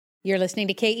You're listening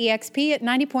to KEXP at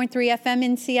 90.3 FM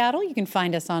in Seattle. You can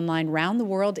find us online round the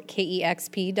world at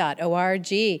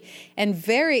kexp.org. And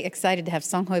very excited to have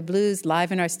Songhoy Blues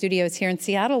live in our studios here in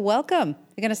Seattle. Welcome.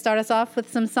 You're going to start us off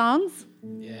with some songs?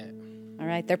 Yeah. All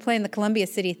right. They're playing the Columbia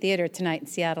City Theater tonight in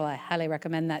Seattle. I highly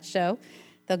recommend that show.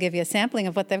 They'll give you a sampling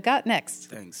of what they've got next.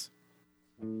 Thanks.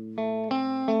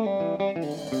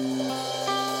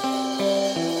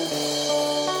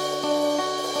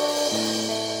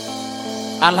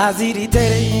 Alaziri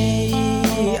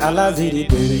tere, alaziri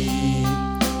tere,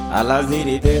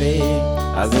 alaziri tere,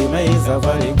 azime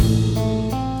safari ku.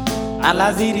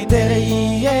 Alaziri tere,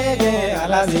 yeah,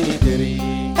 alaziri tere,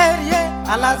 yeah,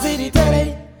 alaziri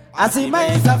tere,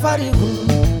 azime safari ku.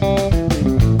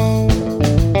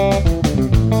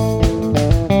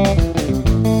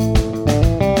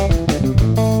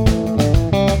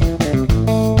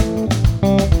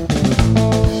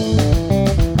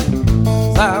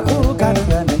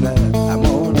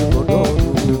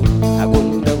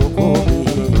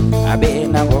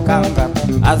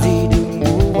 Azidi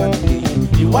mbuwandi,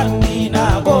 iwandi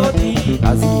na godi,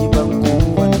 aziba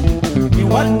mbuwandi,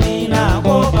 iwandi na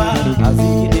goba,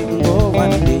 azidi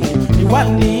mbuwandi,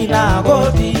 iwandi na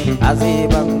godi,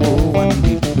 aziba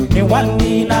mbuwandi,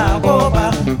 iwandi na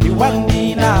goba,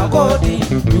 iwandi na godi,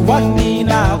 iwandi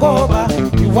na goba,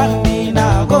 iwandi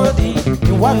na godi,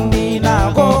 iwandi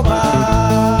na goba.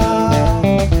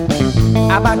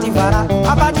 Abati vara,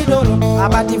 abati doro,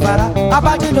 abati vara,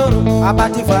 abati doro,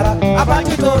 abati vara,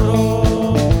 abati doro.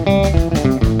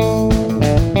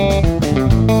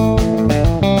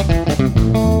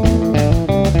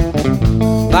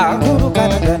 Bakuru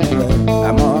kanaganda,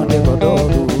 amonde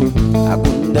godoro,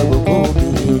 akunda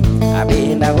gogobi,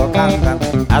 abena gokanga,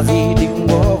 azidi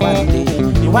ngowandi,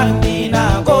 iwandi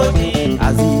na godi,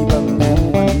 aziba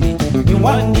ngowandi,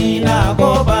 iwandi na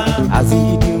goba,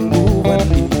 azidi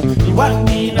ngowandi.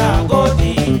 Iwandi na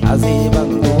godi, aziba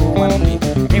ngowandi,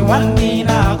 iwandi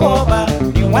na goba,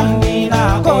 iwandi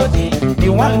na godi,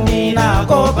 iwandi na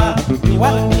goba,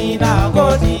 iwandi na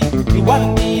godi,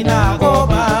 iwandi na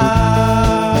goba.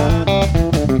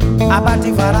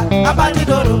 Abati vara, abati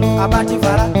doro, abati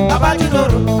vara, abati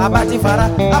doro, abati vara,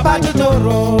 abati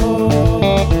doro.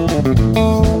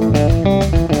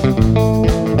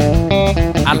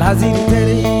 Alaziri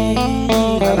tere,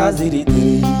 alaziri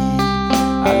tere,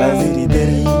 alaziri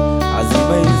tere,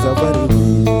 azima izabari.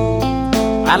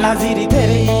 Alaziri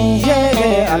tere,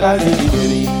 yeah, alaziri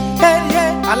tere,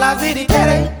 yeah, alaziri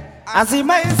tere,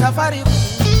 azima izabari.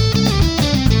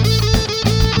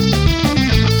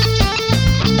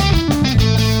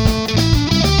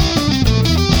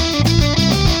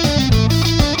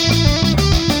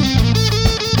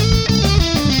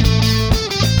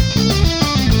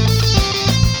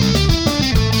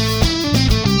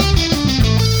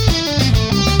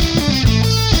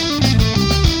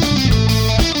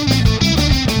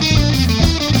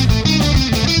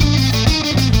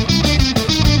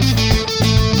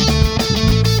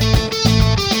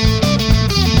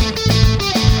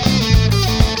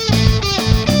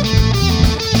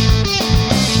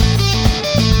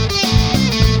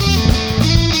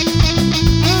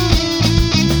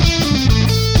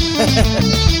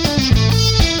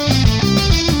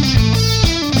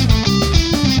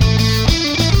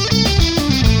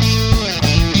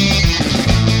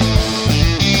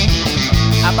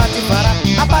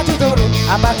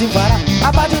 Abati vara,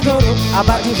 abati doro,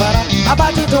 abati vara,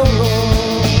 abati doro.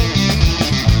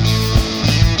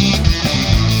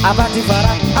 Abati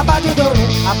vara, abati doro,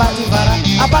 abati vara,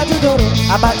 abati doro,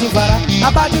 abati vara,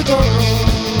 abati doro.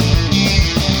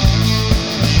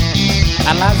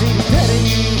 Alaziri tere,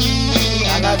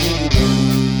 alaziri tere,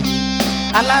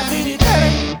 alaziri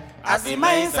tere, azima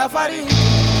safari.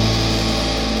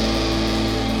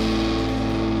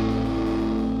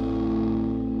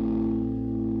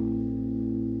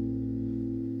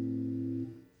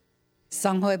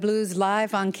 Songhoy Blues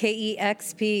live on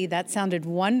KEXP. That sounded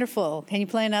wonderful. Can you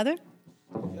play another?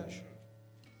 Yeah, sure.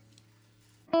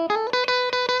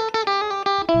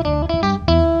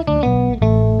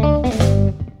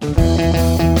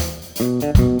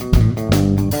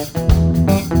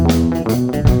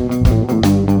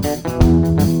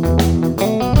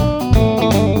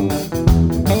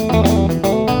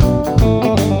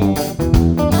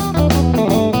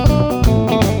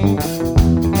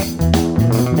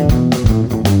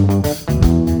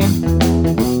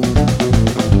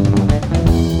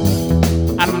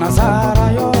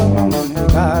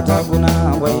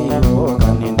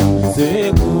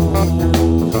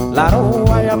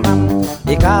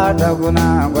 Ikata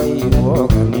guna wairu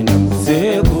kanina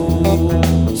segu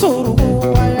suru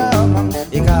wayama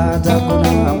ikata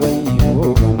guna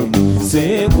wairu kanina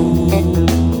Seku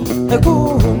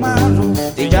Maru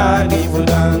Tijani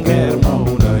Fudanger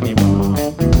Maunanima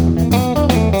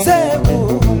Seku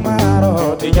Maru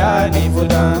Tijani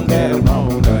Fudanger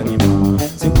Maunanima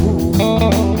Seku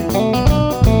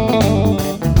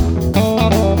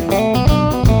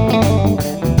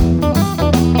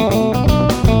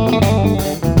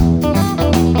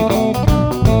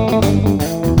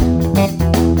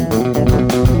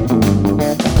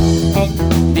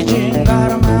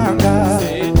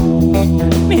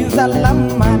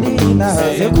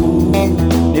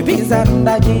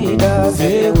Nibizanda jida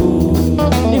Seku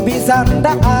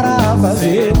Nibizanda araba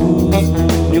Seku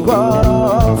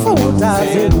Nigoro futa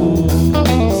Seku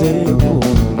Seku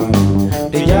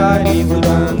Tijani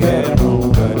Fudanger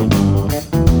Maunanima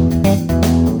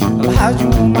Alhaji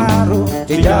Umaru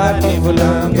Tijani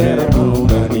Fudanger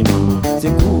Maunanima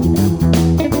Seku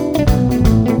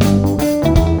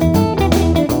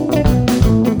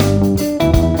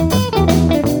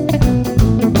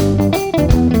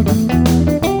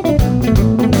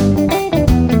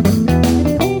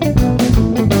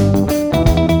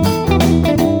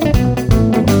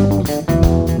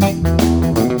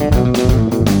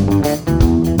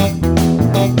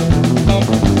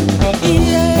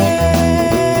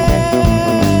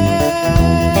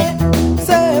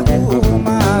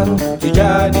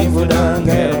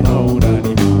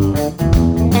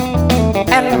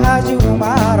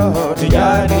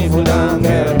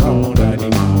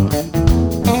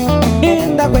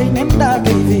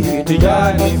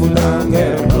Tijani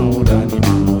Fudanger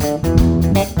Maunanima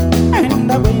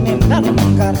Enda Winin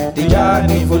Dalmankar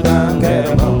Tijani Fudanger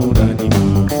Maunanima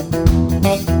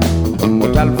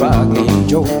Mutalva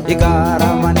Gijo Igara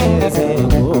Maneze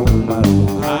Umaru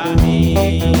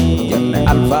Amin Janne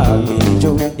Alva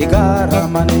Gijo Igara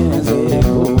Maneze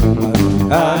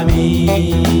Umaru Amin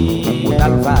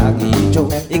Mutalva Gijo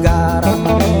Igara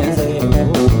Maneze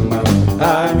Umaru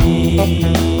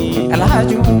Amin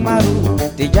Alhaji Umaru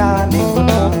Tijani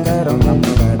Fudanger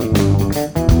Maunanima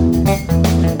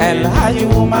Alhaji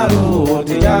Umaru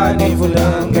Tijani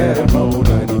Fudanger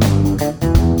Maunanima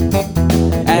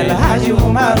Alhaji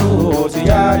Umaru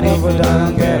Tijani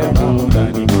Fudanger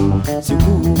Maunanima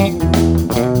Seku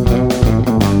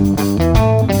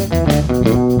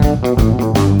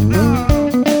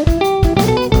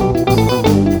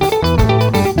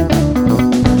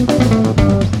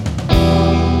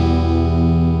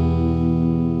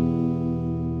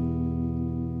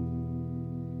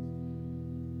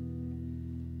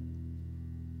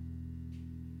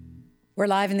We're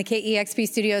live in the KEXP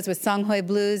studios with Songhoy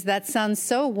Blues. That sounds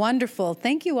so wonderful.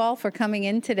 Thank you all for coming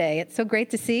in today. It's so great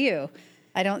to see you.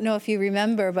 I don't know if you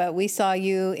remember, but we saw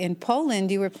you in Poland.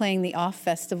 You were playing the OFF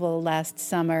Festival last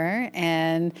summer.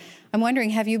 And I'm wondering,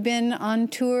 have you been on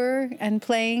tour and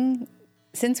playing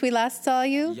since we last saw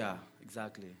you? Yeah,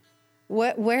 exactly.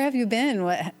 Where have you been?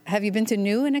 Have you been to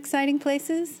new and exciting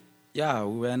places? Yeah,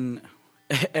 we went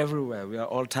everywhere. We are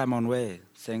all time on way.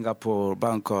 Singapore,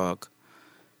 Bangkok,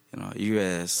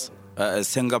 US,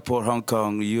 Singapore, Hong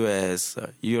Kong, US,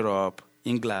 Europe,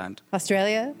 England.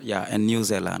 Australia? Yeah, and New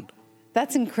Zealand.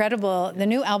 That's incredible. The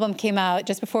new album came out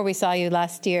just before we saw you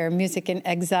last year, Music in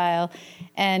Exile.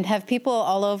 And have people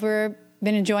all over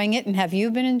been enjoying it? And have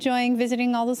you been enjoying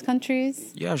visiting all those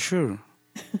countries? Yeah, sure.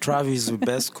 Travel is the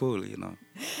best school,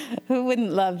 Who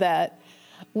wouldn't love that?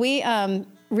 We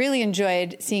really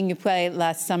enjoyed seeing you play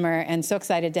last summer and so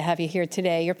excited to have you here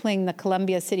today. You're playing the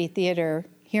Columbia City Theater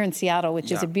here in Seattle,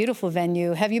 which is a beautiful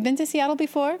venue. Have you been to Seattle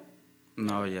before?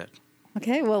 No, yet.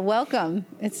 Okay, well, welcome.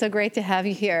 It's so great to have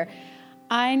you here.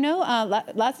 I know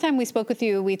last time we spoke with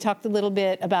you, we talked a little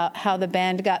bit about how the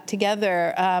band got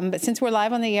together. But since we're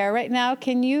live on the air right now,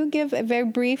 can you give a very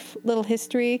brief little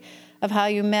history of how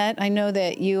you met? I know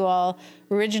that you all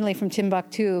were originally from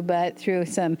Timbuktu, but through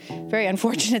some very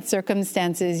unfortunate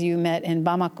circumstances, you met in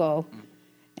Bamako.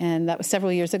 And that was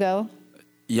several years ago.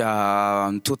 Yeah,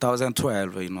 in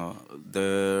 2012,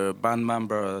 the band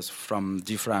members from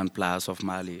different parts of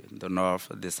Mali, the north,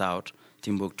 the south,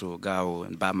 Timbuktu, Gao,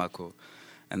 and Bamako.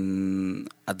 And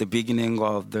at the beginning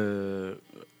of the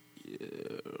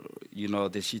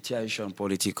situation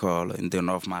political in the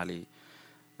North Mali,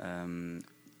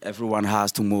 everyone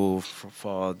has to move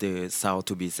for the south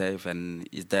to be safe, and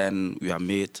then we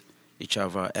meet each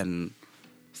other and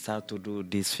start to do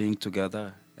this thing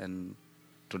together, and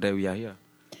today we are here.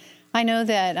 I know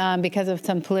that because of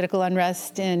some political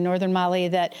unrest in northern Mali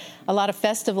that a lot of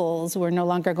festivals were no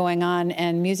longer going on,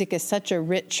 and music is such a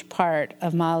rich part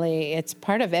of Mali. It's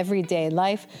part of everyday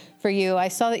life for you. I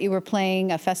saw that you were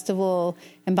playing a festival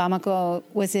in Bamako.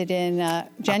 Was it in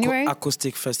January?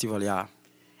 Acoustic festival, yeah.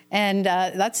 And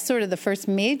that's sort of the first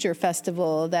major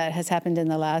festival that has happened in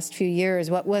the last few years.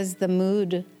 What was the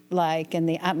mood like and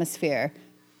the atmosphere?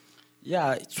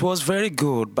 Yeah, it was very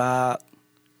good, but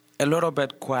a little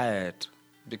bit quiet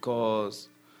because,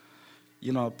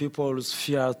 people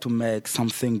fear to make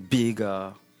something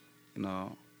bigger,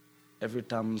 every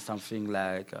time something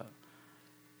like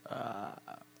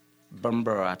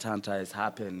Bumper Atlanta is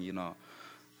happening,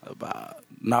 But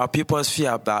now people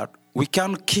fear that we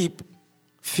can't keep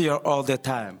fear all the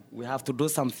time. We have to do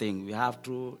something. We have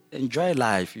to enjoy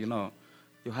life, You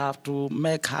have to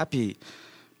make happy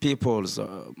people.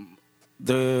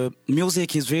 The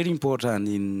music is very important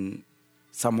in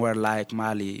somewhere like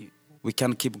Mali. We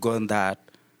can't keep going that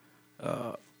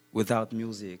without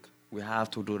music. We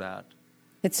have to do that.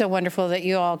 It's so wonderful that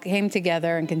you all came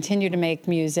together and continue to make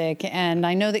music. And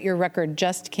I know that your record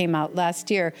just came out last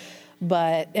year.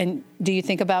 And do you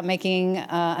think about making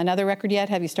another record yet?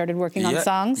 Have you started working on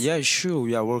songs? Yeah, sure.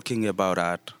 We are working about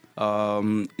that.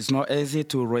 It's not easy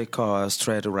to record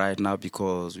straight right now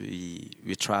because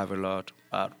we travel a lot.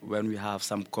 But when we have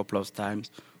some couple of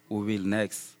times, we will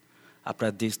next.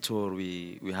 After this tour,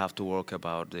 we have to work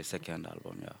about the second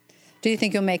album, yeah. Do you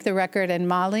think you'll make the record in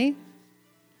Mali?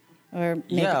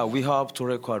 We hope to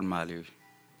record Mali.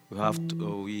 We have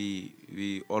to.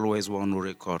 We always want to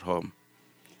record home.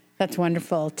 That's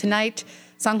wonderful. Tonight,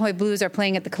 Songhoy Blues are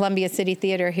playing at the Columbia City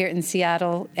Theater here in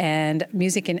Seattle, and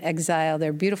Music in Exile,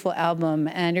 their beautiful album.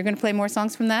 And you're going to play more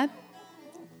songs from that?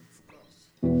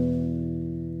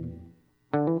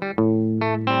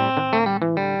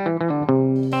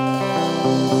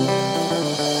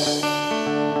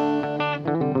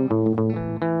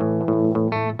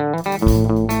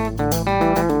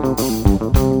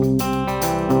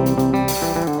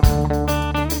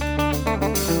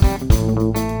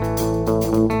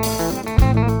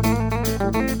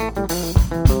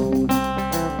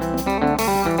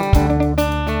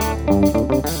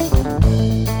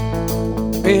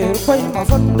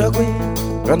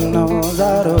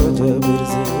 Zaro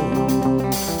jabirze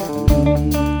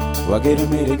wagir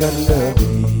miri gandabi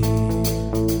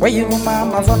wayi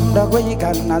mama fonda wayi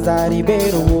kanazari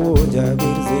beru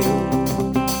jabirze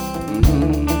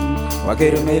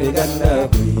wagir miri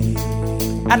gandabi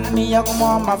anni yak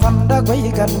mama fonda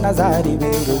wayi kanazari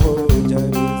beru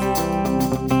jabirze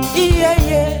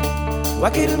iye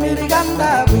wagir miri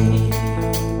gandabi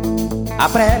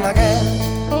après la guerre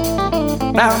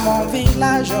dans mon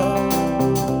village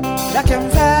chacun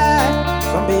fait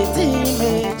son petit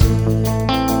métier.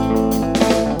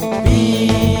 Oui,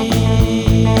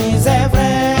 c'est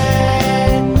vrai,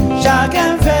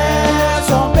 chacun fait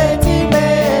son petit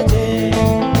métier.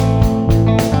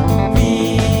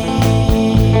 Oui,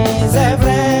 c'est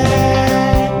vrai,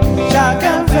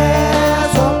 chacun fait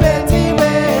son petit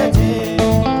métier.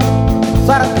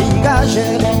 Sarpiga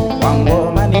jere, wango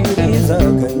maniriza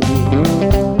ganji.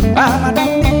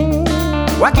 Amanami,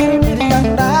 wakiri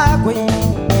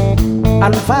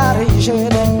Alfare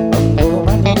jere, bongo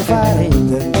mani fare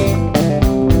gani.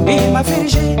 Ima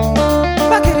firji,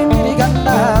 bakiri miri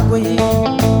ganda gui.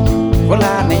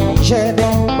 Volane jere,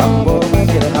 bongo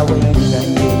magir hawe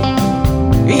gani.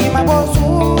 Ima bosu,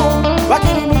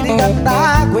 bakiri miri ganda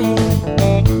gui.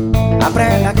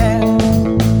 Après la guerre,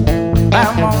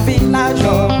 dans mon village,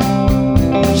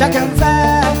 chacun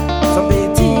fait son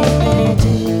petit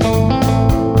métier.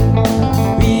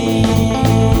 Oui,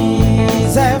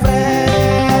 c'est vrai.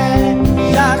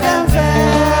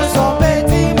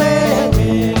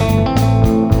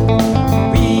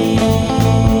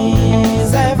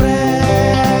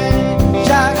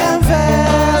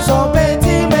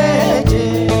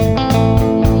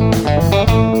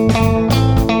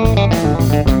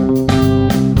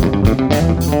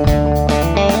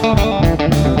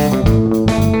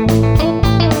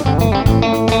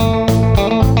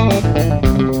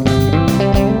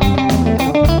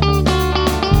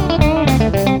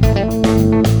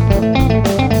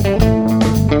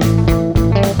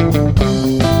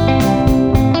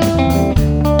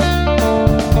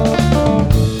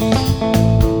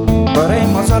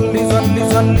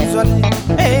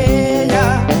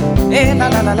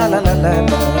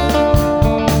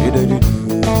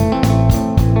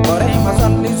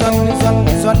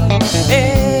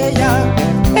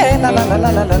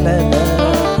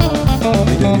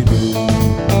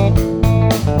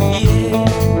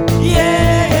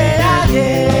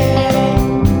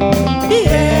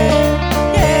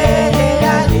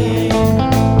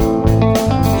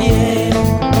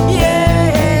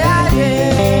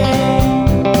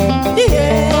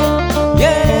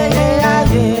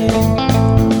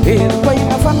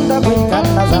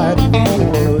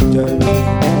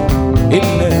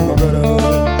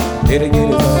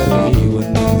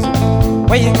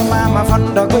 Waying mama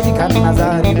fanda kwe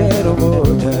kanazari bero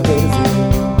boja bezi.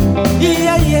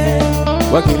 Yeah,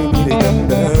 wakiri mire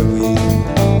ganda we.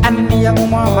 Anni yang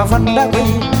mama fanda kwe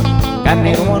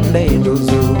kanir one day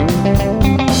dozo.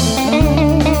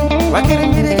 Wakiri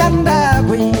mire ganda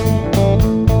we.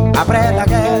 Après la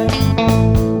guerre,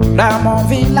 dans mon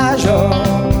village,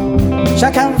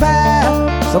 chacun fait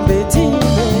son petit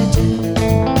métier.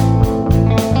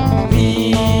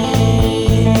 Oui,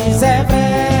 c'est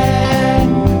vrai,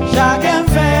 chacun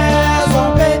fait son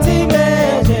petit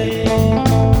métier.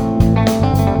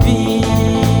 Oui,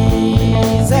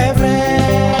 c'est vrai,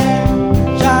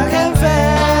 chacun fait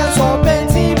son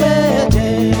petit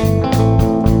métier.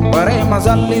 Warema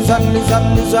zalli, zalli,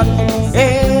 zalli, zalli,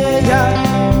 eh ya,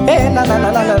 eh la la la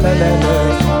la la la la.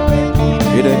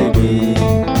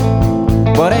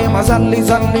 Warema zalli,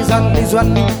 zalli, zalli,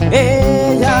 zalli,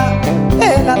 eh ya,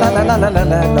 eh la la la la la la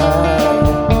la la.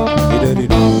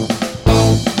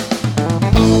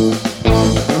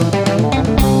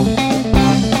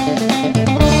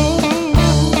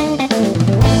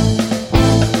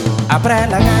 Après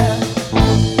la guerre,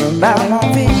 dans mon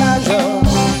village,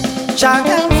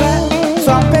 chacun fait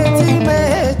son petit métier.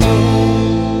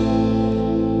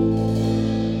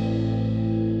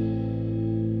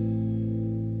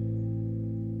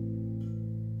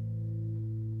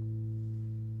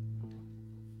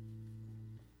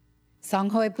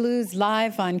 Songhoy Blues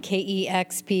live on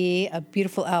KEXP, a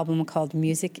beautiful album called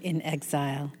Music in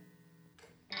Exile.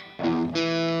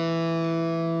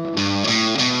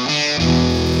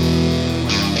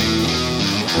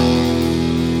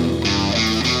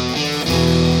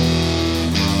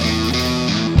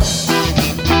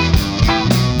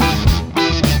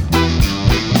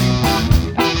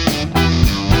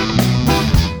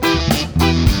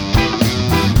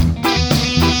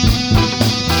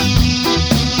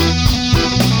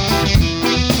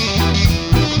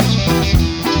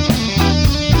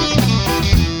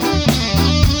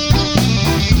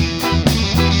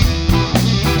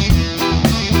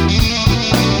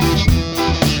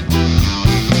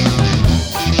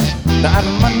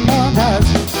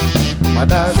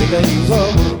 Madazi ga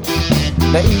izobu,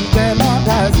 da ike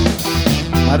madazi.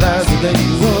 Madazi ga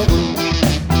izobu,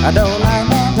 adola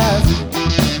madazi.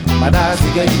 Madazi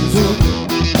ga izobu,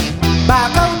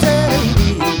 bakauteridi.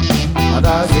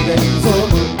 Madazi ga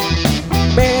izobu,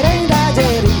 berenda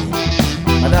jeri.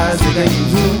 Madazi ga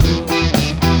izobu,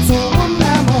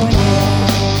 subuna monye,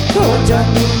 koja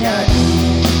dunyani.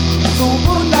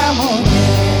 Subuna monye,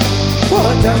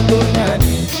 koja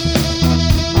dunyani.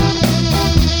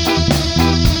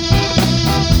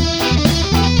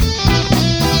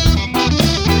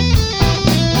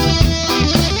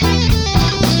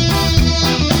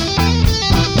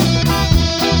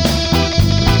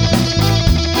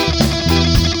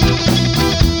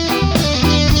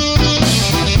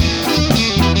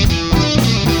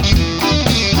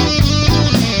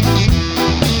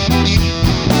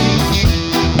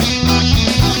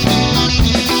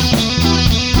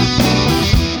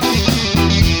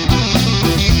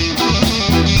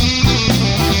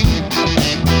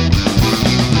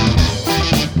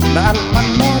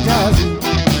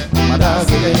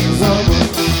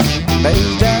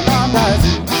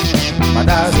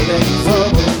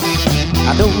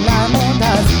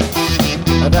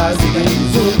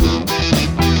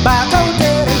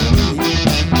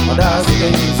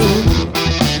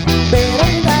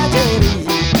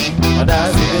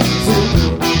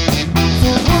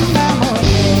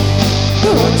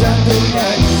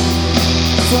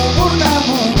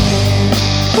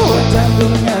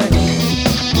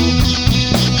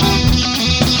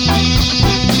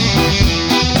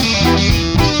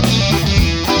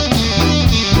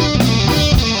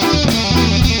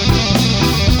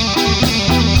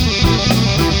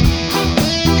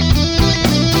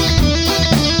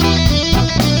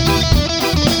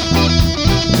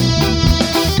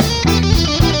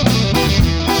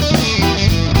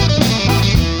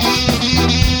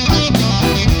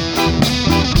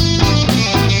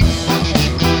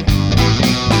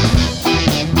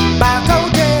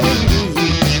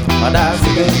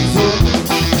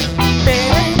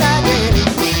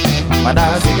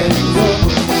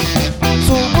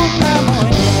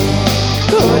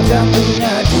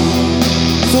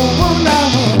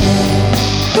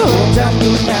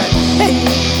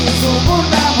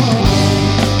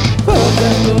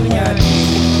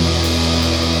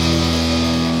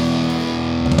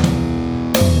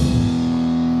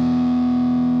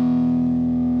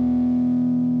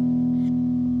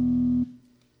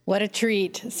 What a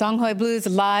treat. Songhoy Blues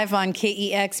live on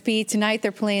KEXP. Tonight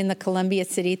they're playing the Columbia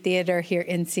City Theater here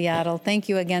in Seattle. Thank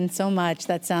you again so much.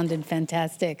 That sounded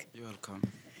fantastic. You're welcome.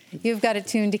 You've got it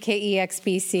tuned to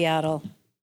KEXP Seattle.